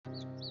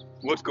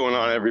What's going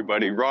on,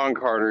 everybody? Ron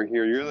Carter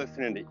here. You're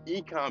listening to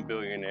Ecom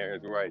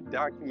Billionaires, where I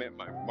document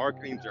my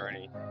marketing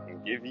journey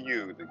and give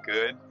you the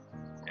good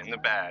and the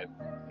bad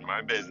in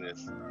my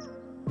business.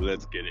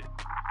 Let's get it.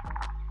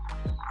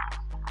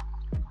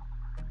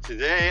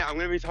 Today, I'm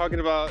going to be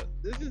talking about,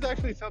 this is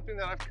actually something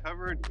that I've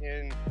covered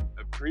in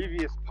a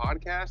previous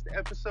podcast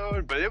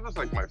episode, but it was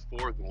like my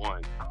fourth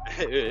one.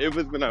 It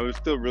was when I was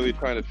still really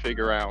trying to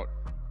figure out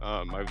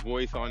my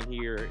voice on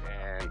here,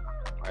 and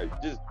I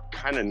just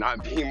kind of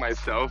not being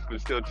myself,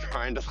 but still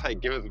trying to like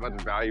give as much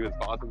value as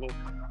possible.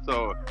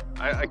 So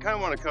I kind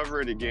of want to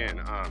cover it again.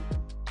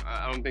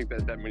 I don't think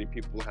that many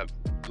people have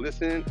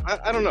listened.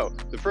 I don't know.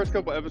 The first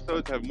couple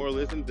episodes have more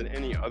listens than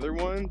any other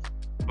ones,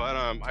 but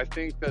I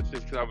think that's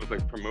just because I was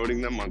like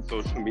promoting them on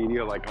social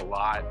media like a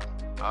lot.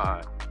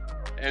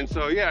 And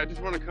so yeah, I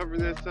just want to cover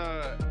this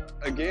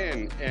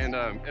again, and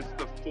it's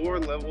the 4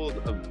 levels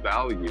of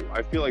value.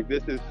 I feel like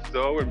this is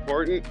so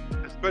important,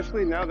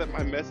 especially now that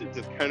my message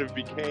just kind of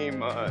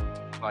became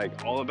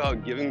like all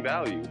about giving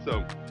value.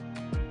 So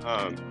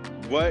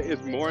what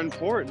is more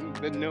important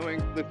than knowing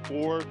the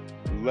 4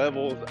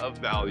 levels of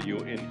value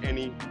in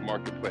any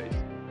marketplace?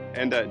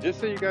 And just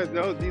so you guys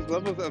know, these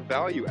levels of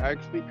value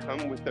actually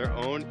come with their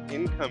own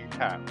income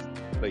caps.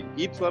 Like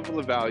each level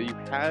of value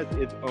has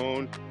its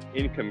own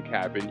income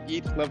cap, and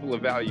each level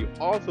of value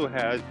also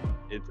has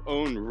its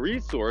own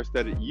resource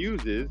that it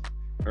uses,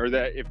 or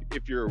that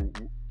if you're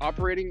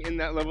operating in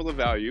that level of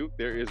value,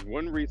 there is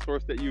one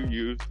resource that you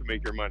use to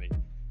make your money.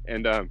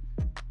 And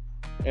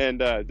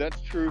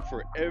that's true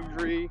for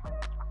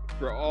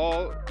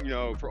all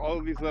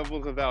of these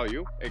levels of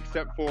value,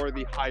 except for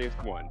the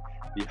highest one.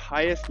 The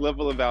highest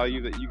level of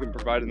value that you can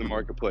provide in the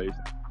marketplace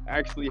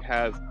actually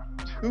has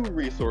 2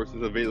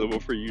 resources available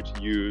for you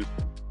to use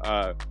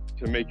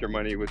to make your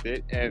money with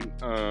it. And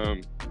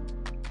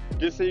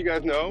just so you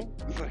guys know,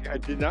 like, I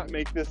did not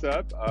make this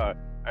up.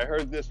 I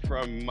heard this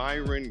from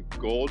Myron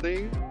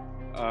Golding,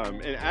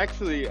 and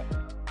actually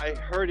I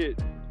heard it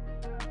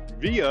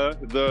via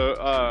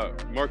the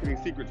Marketing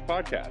Secrets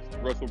podcast,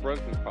 Russell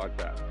Brunson's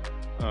podcast.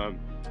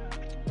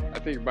 I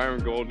think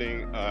Myron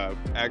Golding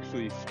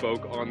actually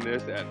spoke on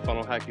this at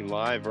Funnel Hacking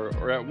Live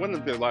or at one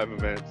of their live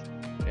events,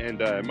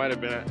 and it might have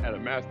been at a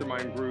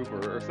mastermind group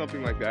or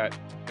something like that.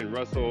 And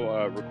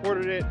Russell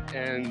recorded it,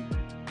 and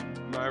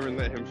Myron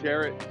let him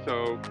share it.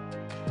 So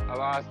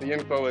the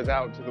info is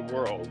out to the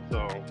world.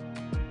 So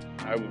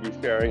I will be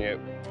sharing it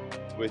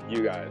with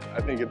you guys.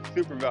 I think it's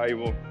super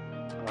valuable.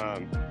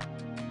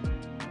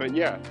 But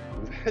yeah,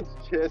 let's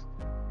just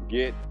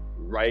get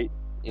right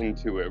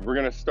into it. We're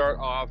going to start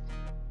off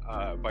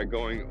by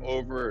going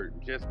over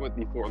just what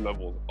the 4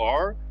 levels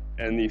are.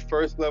 And the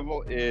first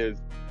level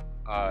is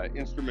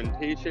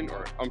implementation.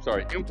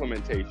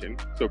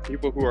 So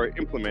people who are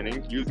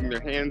implementing, using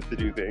their hands to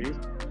do things.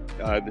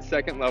 The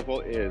second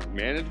level is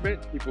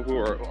management, people who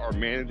are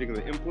managing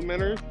the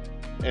implementers.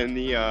 And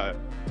the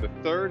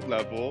third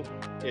level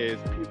is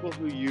people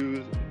who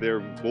use their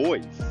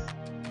voice.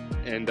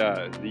 And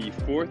the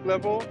 4th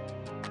level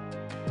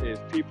is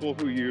people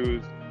who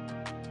use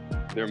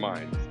their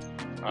minds,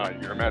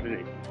 your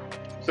imagination.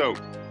 So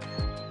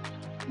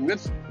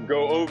let's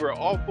go over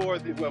all 4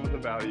 of these levels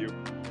of value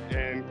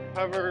and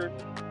cover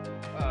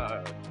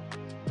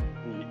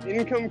the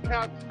income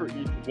caps for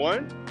each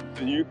one,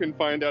 so you can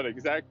find out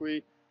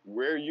exactly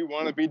where you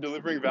want to be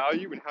delivering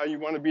value and how you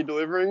want to be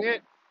delivering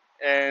it,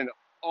 and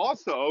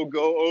also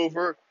go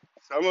over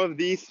some of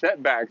these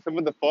setbacks, some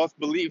of the false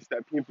beliefs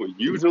that people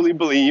usually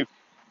believe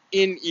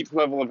in each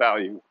level of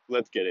value.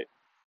 Let's get it.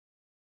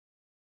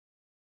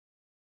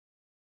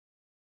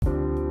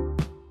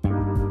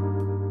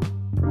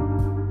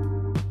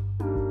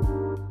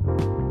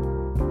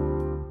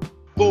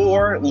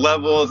 4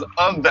 levels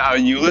of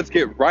value. Let's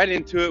get right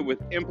into it with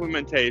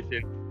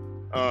implementation.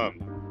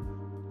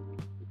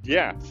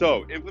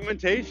 So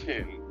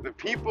implementation, the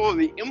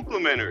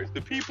implementers,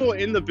 the people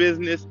in the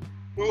business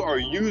who are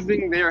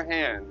using their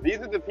hands. These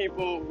are the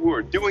people who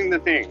are doing the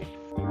thing.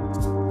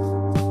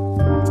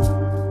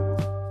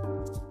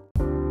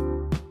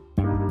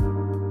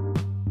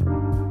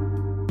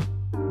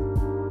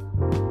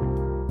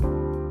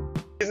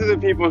 These are the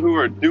people who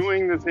are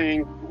doing the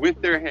thing with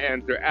their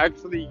hands. They're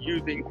actually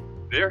using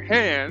their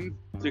hands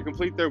to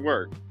complete their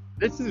work.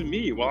 This is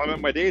me while I'm at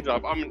my day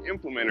job. I'm an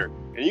implementer.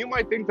 And you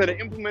might think that an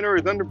implementer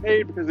is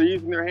underpaid because they're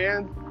using their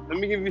hands. Let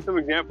me give you some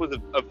examples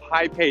of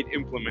high-paid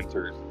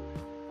implementers.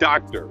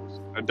 Doctors.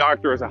 A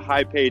doctor is a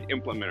high-paid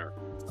implementer.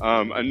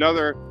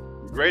 Another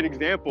great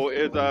example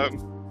is,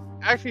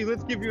 actually,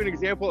 let's give you an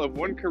example of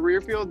one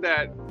career field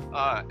that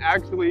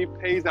actually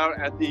pays out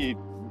at the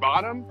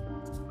bottom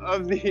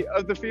of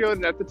the field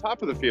and at the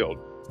top of the field.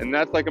 And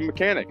that's like a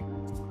mechanic.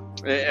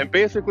 And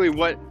basically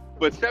what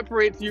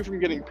separates you from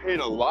getting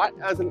paid a lot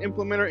as an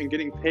implementer and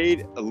getting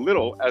paid a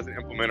little as an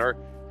implementer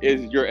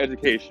is your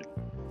education.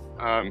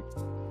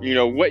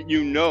 What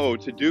you know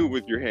to do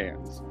with your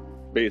hands,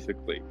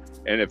 basically.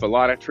 And if a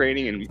lot of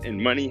training and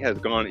money has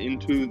gone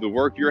into the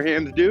work your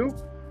hands do,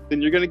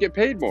 then you're going to get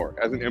paid more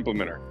as an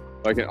implementer.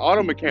 Like an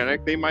auto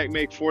mechanic, they might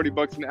make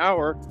 $40 an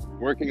hour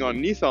working on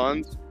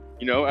Nissans,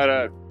 at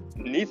a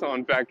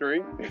Nissan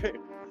factory,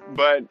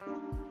 but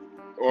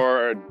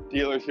or a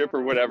dealership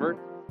or whatever.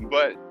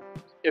 But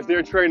if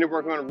they're trained to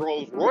work on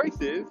Rolls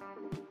Royces,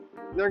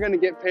 they're going to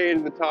get paid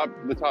in the top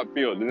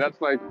field, and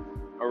that's like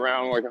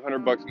around like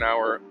 $100 an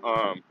hour.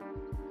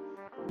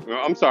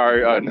 I'm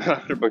sorry,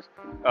 not $100,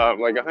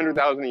 like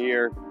 100,000 a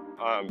year.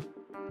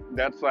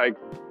 That's like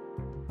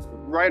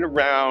right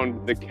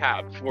around the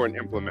cap for an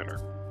implementer.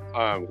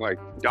 Like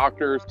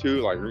doctors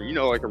too, like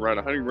like around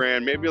 100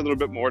 grand, maybe a little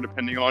bit more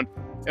depending on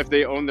if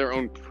they own their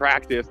own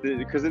practice,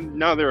 because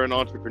now they're an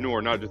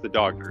entrepreneur, not just a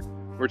doctor.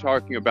 We're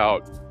talking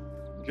about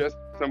just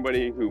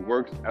somebody who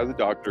works as a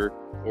doctor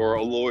or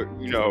a lawyer.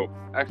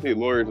 Actually a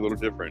lawyer is a little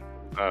different.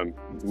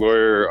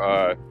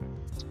 Lawyer,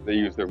 they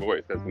use their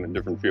voice. That's in a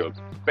different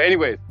field. But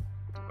anyways,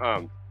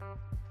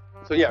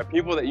 so yeah,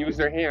 people that use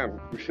their hands,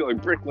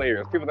 like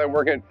bricklayers, people that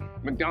work at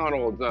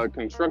McDonald's,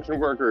 construction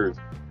workers,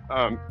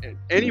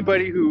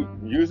 anybody who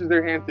uses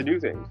their hands to do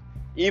things,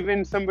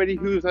 even somebody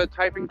who's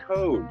typing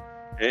code,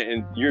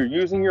 and you're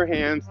using your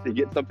hands to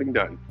get something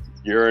done.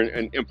 You're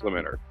an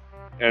implementer.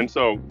 And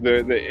so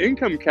the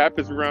income cap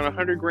is around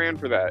 100 grand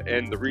for that,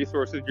 and the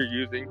resources you're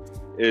using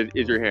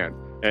is your hand.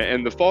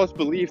 And the false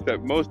belief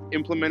that most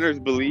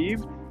implementers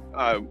believe,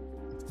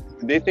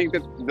 they think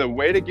that the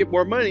way to get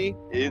more money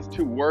is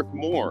to work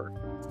more.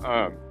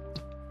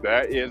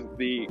 That is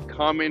the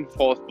common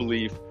false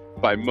belief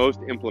by most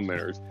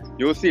implementers.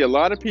 You'll see a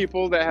lot of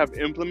people that have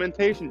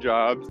implementation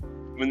jobs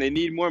when they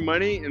need more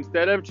money,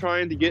 instead of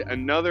trying to get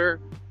another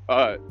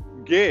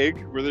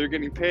gig where they're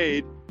getting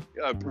paid,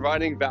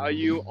 providing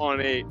value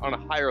on a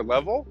higher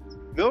level,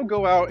 they'll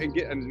go out and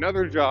get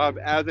another job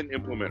as an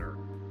implementer.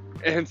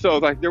 And so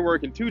like they're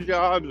working 2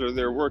 jobs, or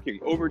they're working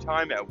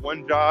overtime at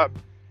 1 job,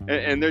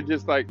 and they're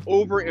just like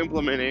over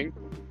implementing,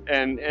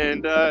 and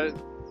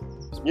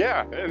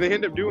yeah, and they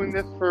end up doing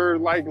this for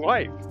like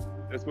life.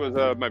 This was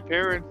my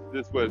parents.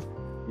 This was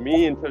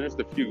me until just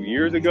a few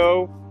years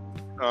ago.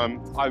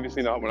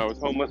 Obviously not when I was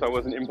homeless. I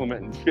wasn't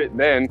implementing shit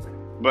then,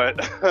 but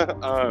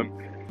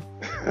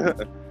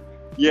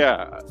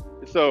yeah.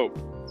 So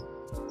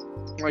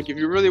like if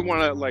you really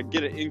want to like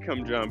get an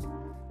income jump,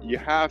 you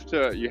have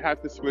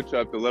to switch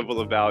up the level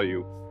of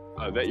value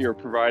that you're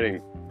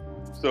providing.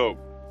 So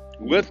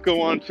let's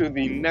go on to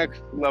the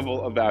next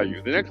level of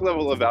value. The next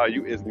level of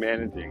value is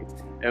managing.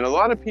 And a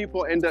lot of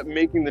people end up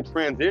making the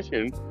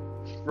transition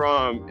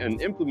from an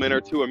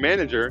implementer to a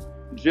manager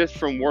just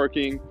from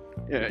working,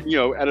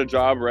 at a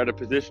job or at a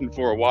position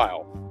for a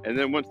while. And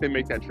then once they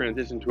make that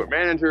transition to a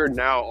manager,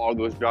 now all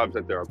those jobs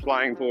that they're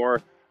applying for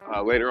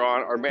later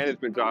on are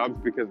management jobs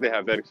because they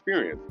have that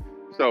experience.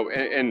 So,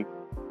 and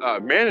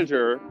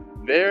manager,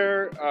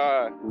 their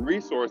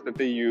resource that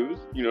they use,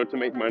 to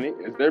make money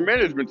is their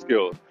management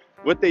skills.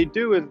 What they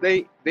do is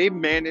they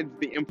manage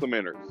the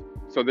implementers.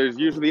 So there's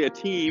usually a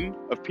team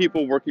of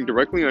people working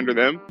directly under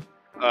them,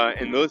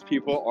 and those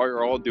people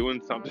are all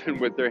doing something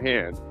with their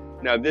hands.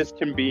 Now this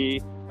can be,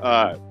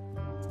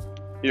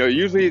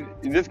 usually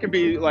this can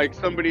be like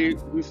somebody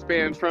who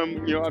spans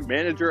from, a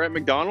manager at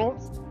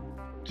McDonald's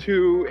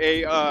to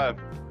a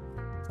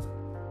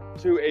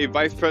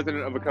vice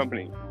president of a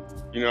company,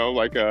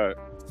 like a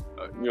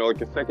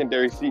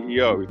secondary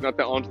CEO. He's not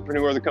the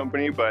entrepreneur of the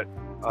company, but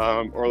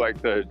or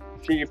like the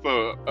chief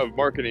of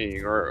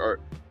marketing, or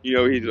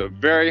he's a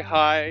very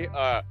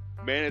high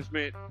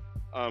management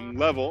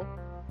level,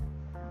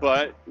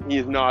 but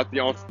he's not the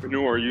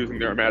entrepreneur using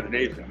their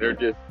imagination. They're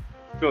just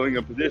filling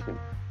a position.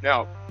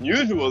 Now,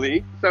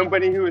 usually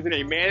somebody who is in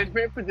a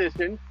management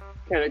position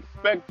can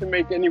expect to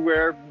make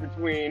anywhere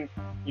between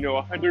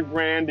 100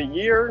 grand a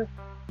year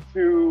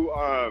to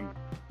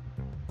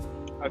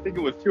I think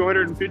it was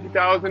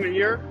 250,000 a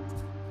year.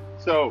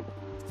 So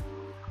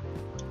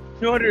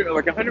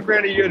 100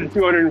 grand a year to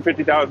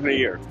 250,000 a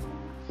year.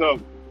 So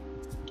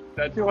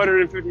that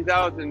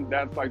 250,000,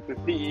 that's like the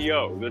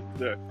CEO,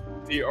 the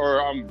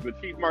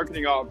chief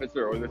marketing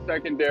officer, or the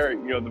secondary,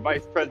 the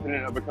vice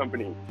president of a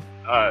company,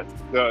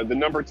 the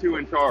number 2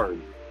 in charge.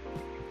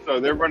 So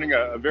they're running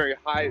a very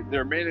high,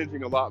 they're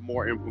managing a lot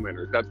more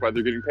implementers. That's why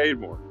they're getting paid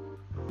more.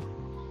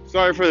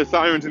 Sorry for the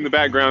sirens in the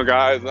background,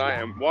 guys. I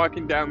am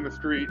walking down the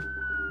street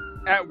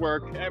at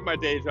work, at my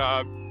day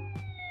job.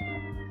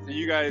 So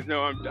you guys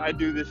know I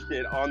do this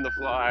shit on the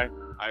fly,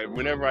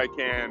 whenever I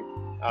can.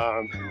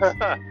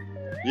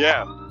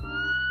 Yeah,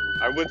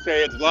 I would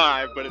say it's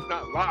live, but it's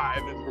not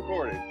live, it's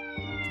recorded.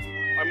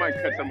 I might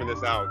cut some of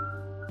this out.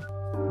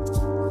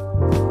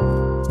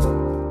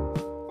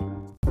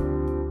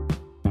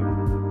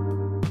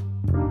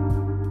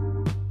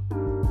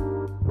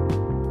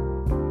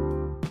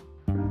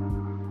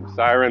 The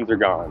sirens are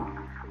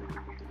gone.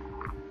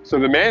 So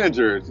the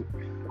managers,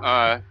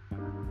 the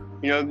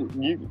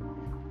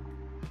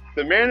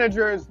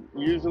managers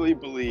usually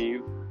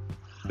believe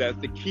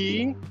that the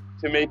key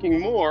to making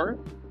more,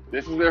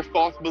 this is their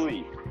false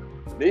belief.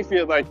 They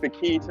feel like the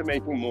key to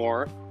making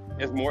more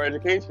is more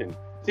education.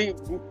 See,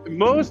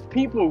 most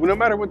people, no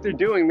matter what they're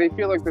doing, they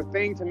feel like the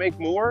thing to make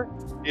more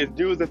is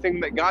do the thing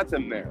that got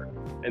them there.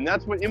 And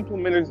that's what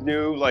implementers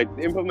do. Like,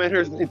 the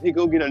implementers, they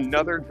go get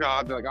another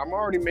job. They're like, I'm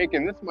already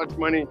making this much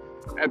money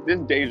at this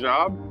day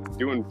job,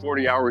 doing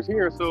 40 hours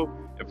here. So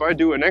if I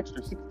do an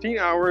extra 16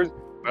 hours,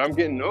 but I'm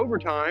getting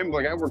overtime,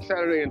 like I work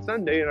Saturday and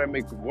Sunday and I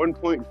make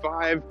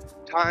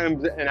 1.5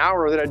 times an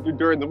hour that I do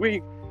during the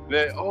week,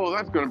 that, oh,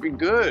 that's going to be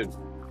good.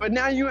 But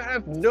now you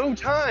have no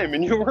time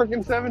and you're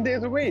working 7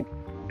 days a week.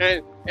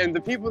 And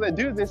the people that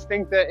do this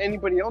think that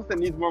anybody else that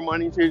needs more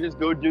money should just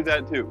go do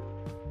that too.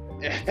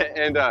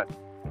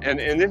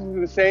 And this is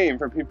the same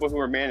for people who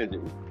are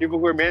managing. People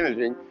who are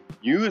managing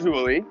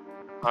usually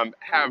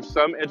have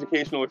some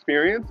educational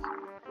experience,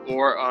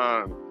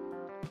 or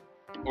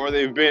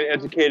they've been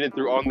educated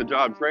through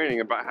on-the-job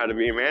training about how to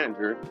be a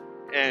manager.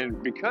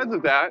 And because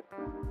of that,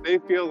 they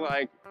feel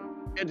like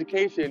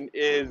education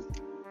is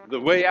the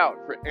way out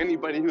for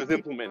anybody who's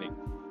implementing.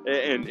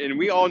 And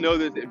we all know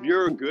this. If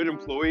you're a good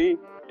employee,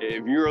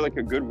 if you're like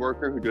a good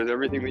worker who does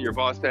everything that your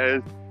boss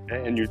says,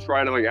 and you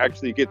try to like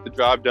actually get the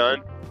job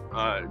done,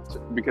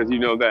 because you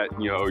know that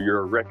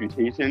your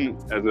reputation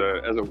as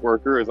a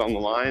worker is on the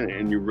line,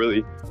 and you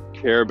really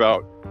care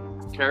about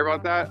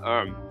that,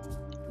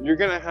 you're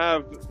gonna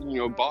have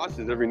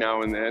bosses every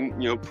now and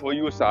then pull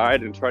you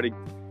aside and try to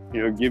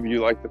give you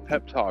like the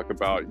pep talk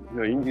about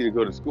you need to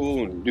go to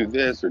school and do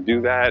this or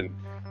do that,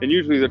 and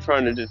usually they're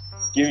trying to just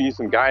give you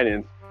some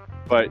guidance,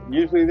 but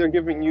usually they're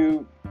giving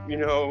you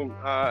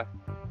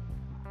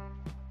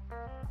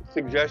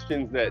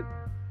suggestions that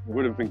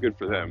would have been good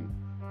for them,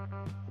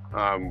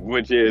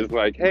 which is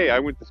like, hey, I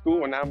went to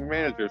school and now I'm a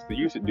manager, so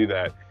you should do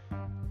that.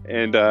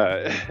 And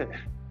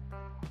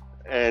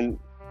and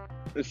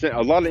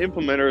a lot of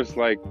implementers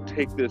like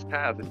take this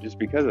path just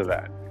because of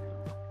that.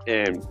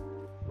 And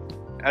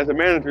as a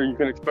manager, you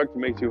can expect to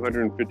make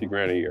 250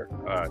 grand a year.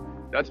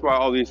 That's why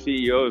all these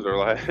CEOs are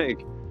like,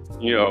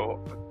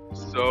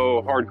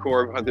 so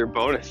hardcore about their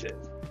bonuses.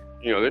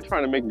 They're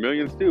trying to make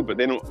millions too, but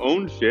they don't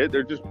own shit.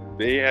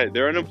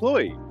 They're an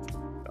employee.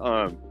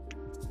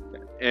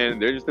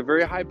 And they're just a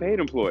very high paid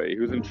employee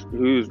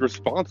who's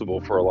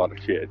responsible for a lot of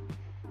shit.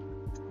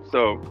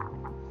 So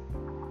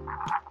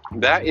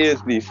that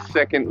is the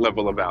second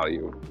level of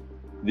value.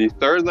 The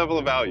third level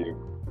of value.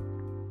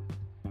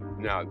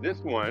 Now this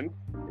one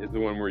is the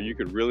one where you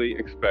could really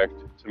expect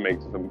to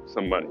make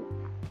some money.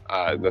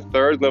 The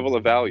third level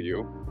of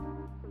value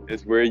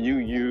is where you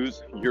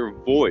use your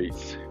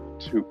voice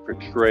to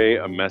portray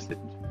a message.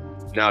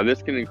 Now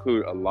this can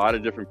include a lot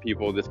of different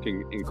people. This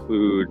can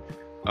include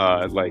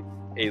like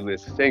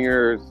A-list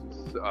singers,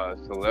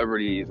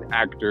 celebrities,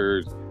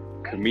 actors,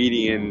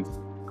 comedians,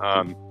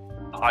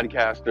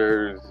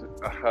 podcasters,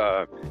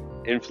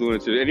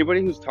 influencers,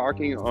 anybody who's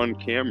talking on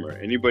camera,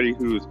 anybody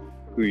who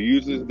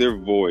uses their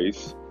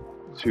voice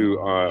to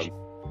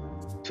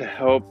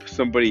help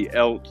somebody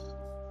else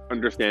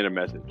understand a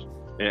message.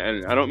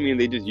 And I don't mean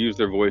they just use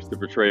their voice to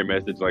portray a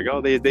message like,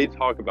 oh, they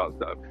talk about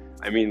stuff.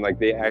 I mean, like,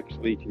 they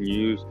actually can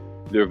use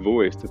their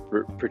voice to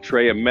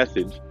portray a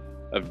message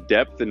of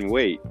depth and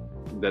weight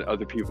that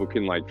other people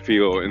can like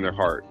feel in their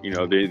heart.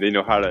 They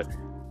know how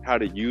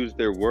to use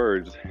their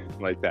words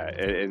like that.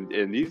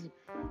 And these,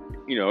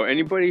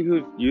 anybody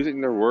who's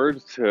using their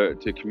words to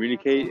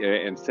communicate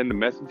and send a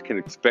message can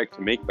expect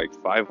to make like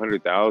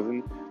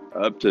 500,000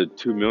 up to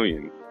 2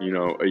 million,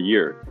 a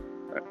year.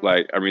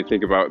 Like, I mean,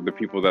 think about the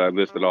people that I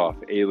listed off: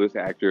 A-list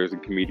actors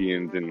and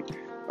comedians, and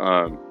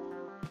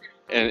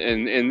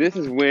this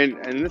is when,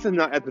 and this is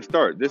not at the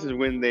start. This is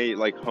when they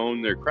like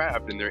hone their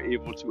craft and they're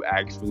able to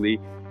actually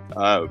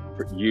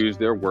use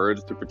their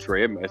words to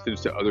portray a message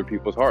to other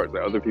people's hearts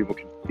that other people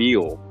can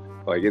feel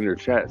like in their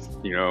chest.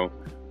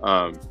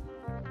 I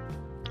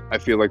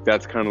feel like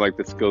that's kind of like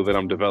the skill that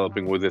I'm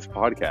developing with this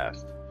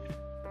podcast,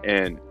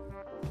 and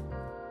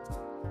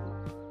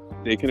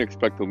they can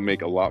expect to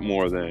make a lot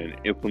more than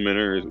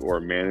implementers or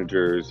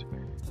managers,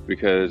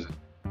 because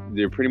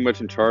they're pretty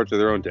much in charge of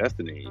their own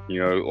destiny.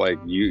 Like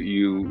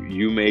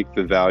you make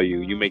the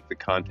value, you make the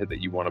content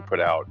that you want to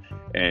put out,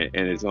 and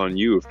it's on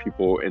you if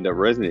people end up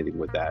resonating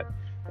with that.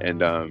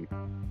 And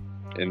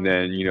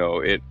then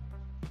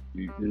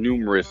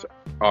numerous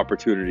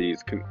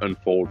opportunities can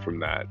unfold from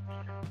that,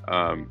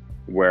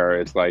 where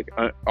it's like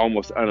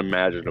almost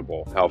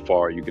unimaginable how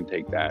far you can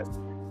take that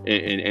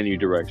in any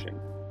direction.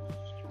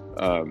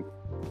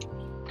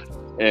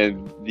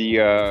 And the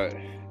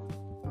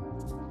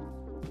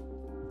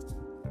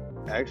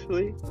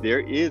actually, there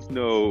is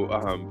no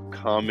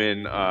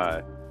common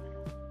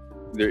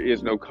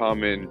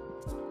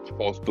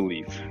false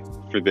belief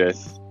for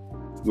this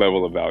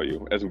level of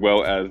value, as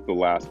well as the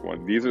last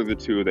one. These are the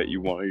two that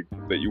you want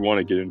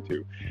to get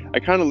into. I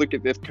kind of look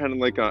at this kind of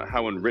like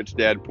how in Rich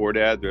Dad Poor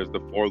Dad, there's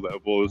the 4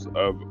 levels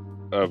of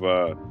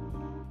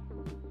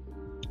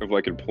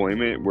like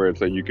employment, where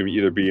it's like you can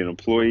either be an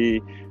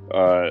employee,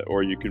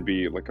 or you can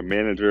be like a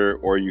manager,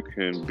 or you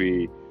can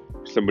be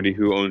somebody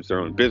who owns their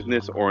own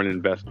business, or an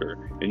investor.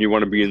 And you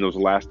want to be in those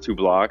last 2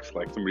 blocks,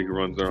 like somebody who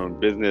runs their own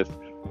business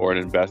or an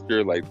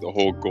investor. Like, the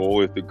whole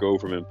goal is to go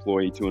from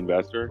employee to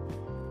investor.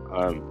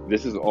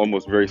 This is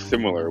almost very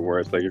similar, where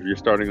it's like if you're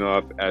starting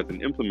off as an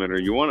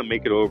implementer, you want to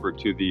make it over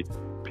to the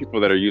people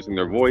that are using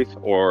their voice,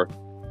 or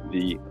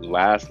the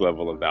last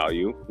level of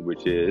value,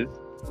 which is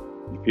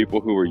the people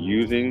who are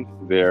using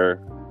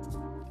their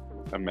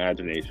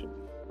imagination.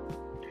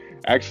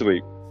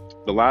 Actually,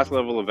 the last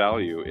level of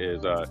value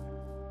is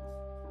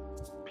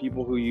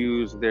people who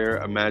use their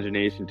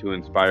imagination to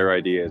inspire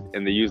ideas,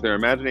 and they use their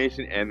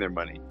imagination and their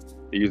money.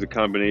 They use a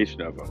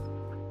combination of them.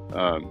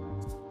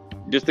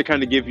 Just to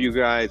kind of give you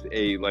guys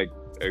a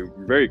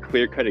very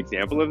clear-cut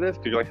example of this,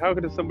 because you're like, how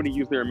could somebody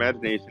use their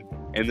imagination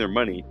and their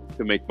money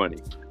to make money?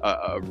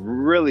 A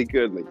really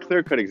good,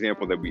 clear-cut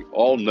example that we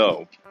all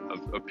know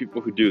of people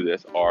who do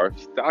this are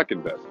stock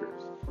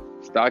investors.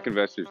 Stock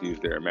investors use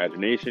their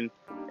imagination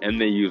and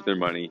they use their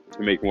money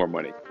to make more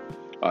money.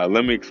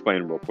 Let me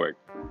explain real quick.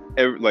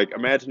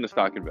 Imagine a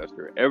stock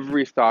investor.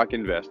 Every stock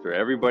investor,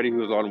 everybody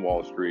who's on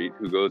Wall Street,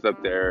 who goes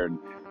up there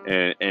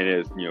and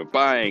is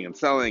buying and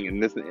selling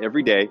and this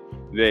every day,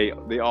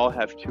 they all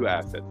have two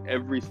assets.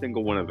 Every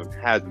single one of them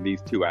has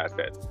these two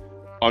assets.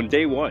 On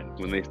day one,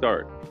 when they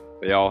start,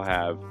 they all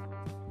have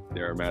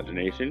their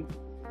imagination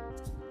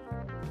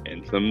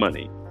and some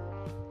money,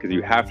 because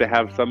you have to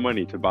have some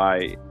money to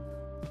buy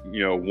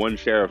one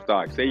share of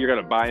stock. Say you're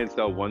going to buy and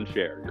sell one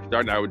share. You're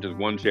starting out with just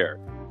one share.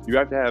 You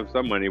have to have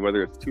some money,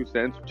 whether it's 2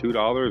 cents or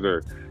 $2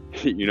 or,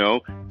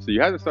 so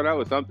you have to start out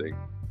with something.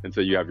 And so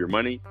you have your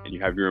money and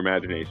you have your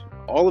imagination.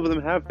 All of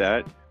them have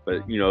that,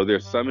 but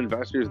there's some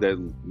investors that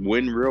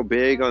win real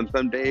big on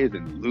some days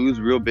and lose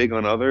real big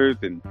on others.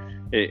 And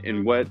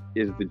what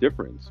is the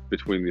difference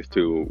between these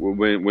two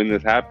when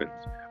this happens?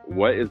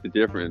 What is the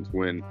difference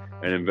when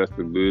an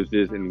investor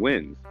loses and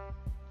wins?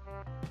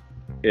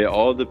 It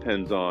all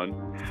depends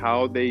on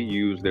how they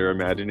use their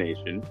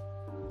imagination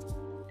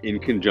in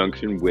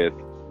conjunction with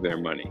their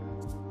money.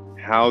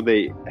 How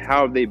they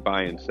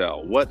buy and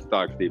sell, what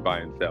stocks they buy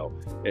and sell.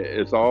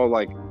 It's all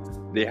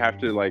they have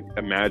to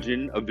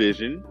imagine a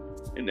vision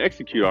and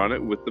execute on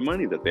it with the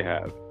money that they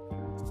have.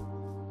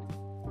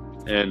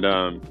 And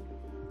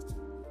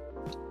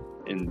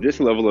this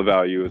level of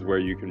value is where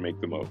you can make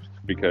the most,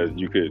 because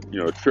you could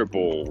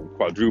triple,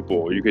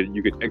 quadruple, you could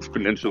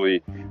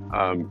exponentially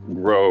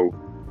grow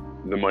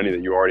the money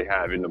that you already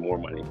have into more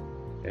money.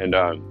 And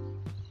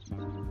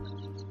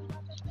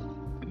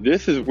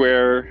this is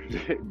where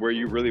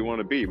you really want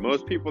to be.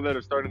 Most people that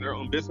are starting their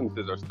own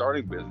businesses are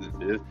starting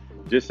businesses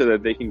just so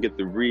that they can get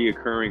the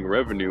reoccurring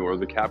revenue or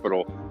the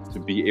capital to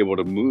be able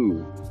to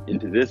move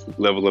into this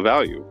level of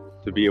value,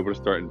 to be able to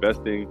start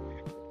investing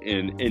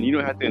in. And you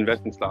don't have to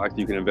invest in stocks.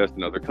 You can invest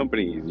in other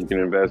companies. You can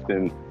invest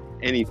in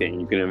anything.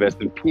 You can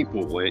invest in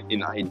people,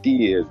 in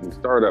ideas, and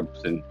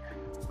startups, and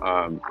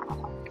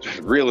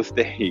real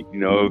estate.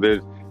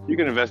 You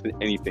can invest in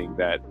anything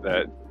that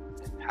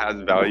has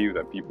value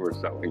that people are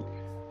selling.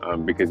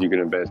 Because you can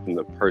invest in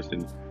the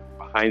person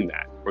behind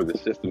that or the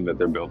system that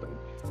they're building.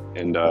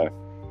 And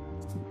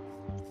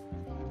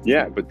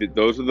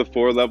those are the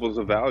 4 levels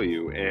of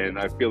value. And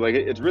I feel like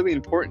it's really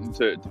important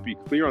to be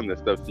clear on this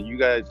stuff, so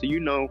you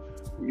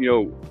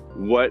know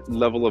what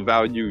level of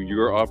value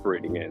you're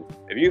operating in.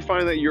 If you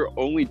find that you're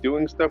only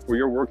doing stuff where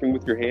you're working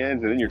with your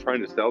hands and then you're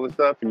trying to sell the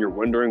stuff and you're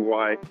wondering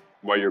why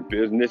your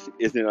business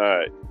isn't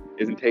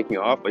taking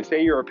off,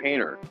 say you're a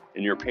painter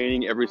and you're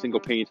painting every single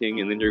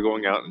painting, and then you're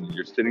going out and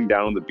you're sitting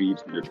down on the beach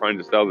and you're trying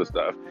to sell the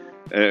stuff.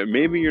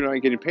 Maybe you're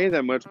not getting paid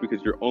that much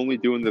because you're only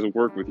doing this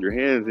work with your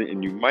hands,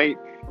 and you might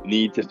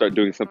need to start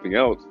doing something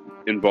else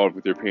involved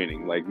with your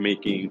painting, like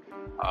making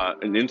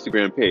an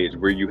Instagram page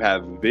where you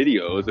have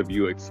videos of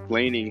you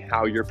explaining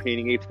how you're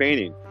painting each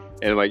painting.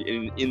 And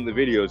in the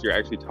videos, you're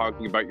actually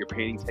talking about your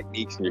painting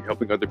techniques and you're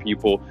helping other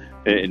people.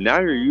 And now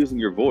you're using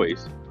your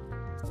voice,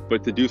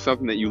 but to do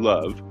something that you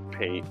love,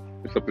 paint,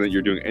 something that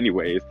you're doing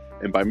anyways.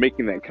 And by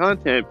making that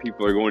content,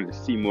 people are going to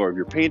see more of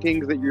your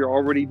paintings that you're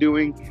already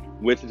doing,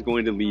 which is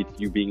going to lead to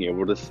you being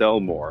able to sell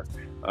more.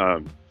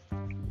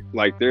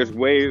 There's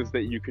ways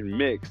that you can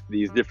mix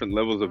these different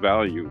levels of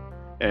value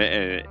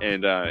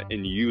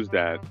and use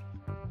that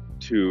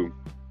to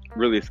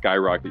really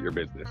skyrocket your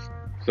business.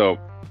 So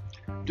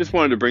just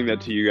wanted to bring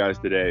that to you guys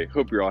today.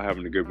 Hope you're all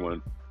having a good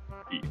one.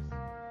 Peace.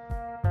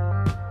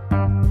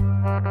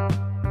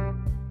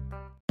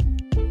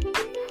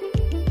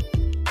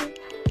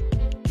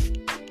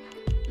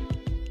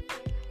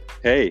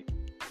 Hey,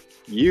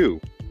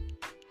 you.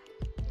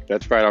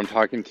 That's right, I'm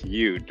talking to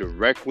you,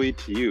 directly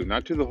to you,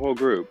 not to the whole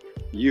group.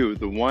 You,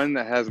 the one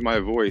that has my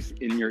voice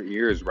in your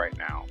ears right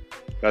now.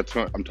 That's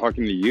what I'm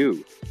talking to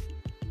you.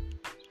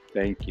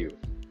 Thank you.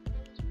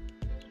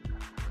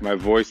 My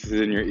voice is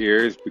in your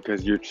ears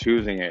because you're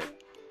choosing it,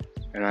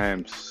 and I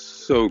am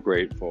so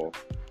grateful.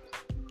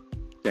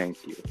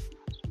 Thank you.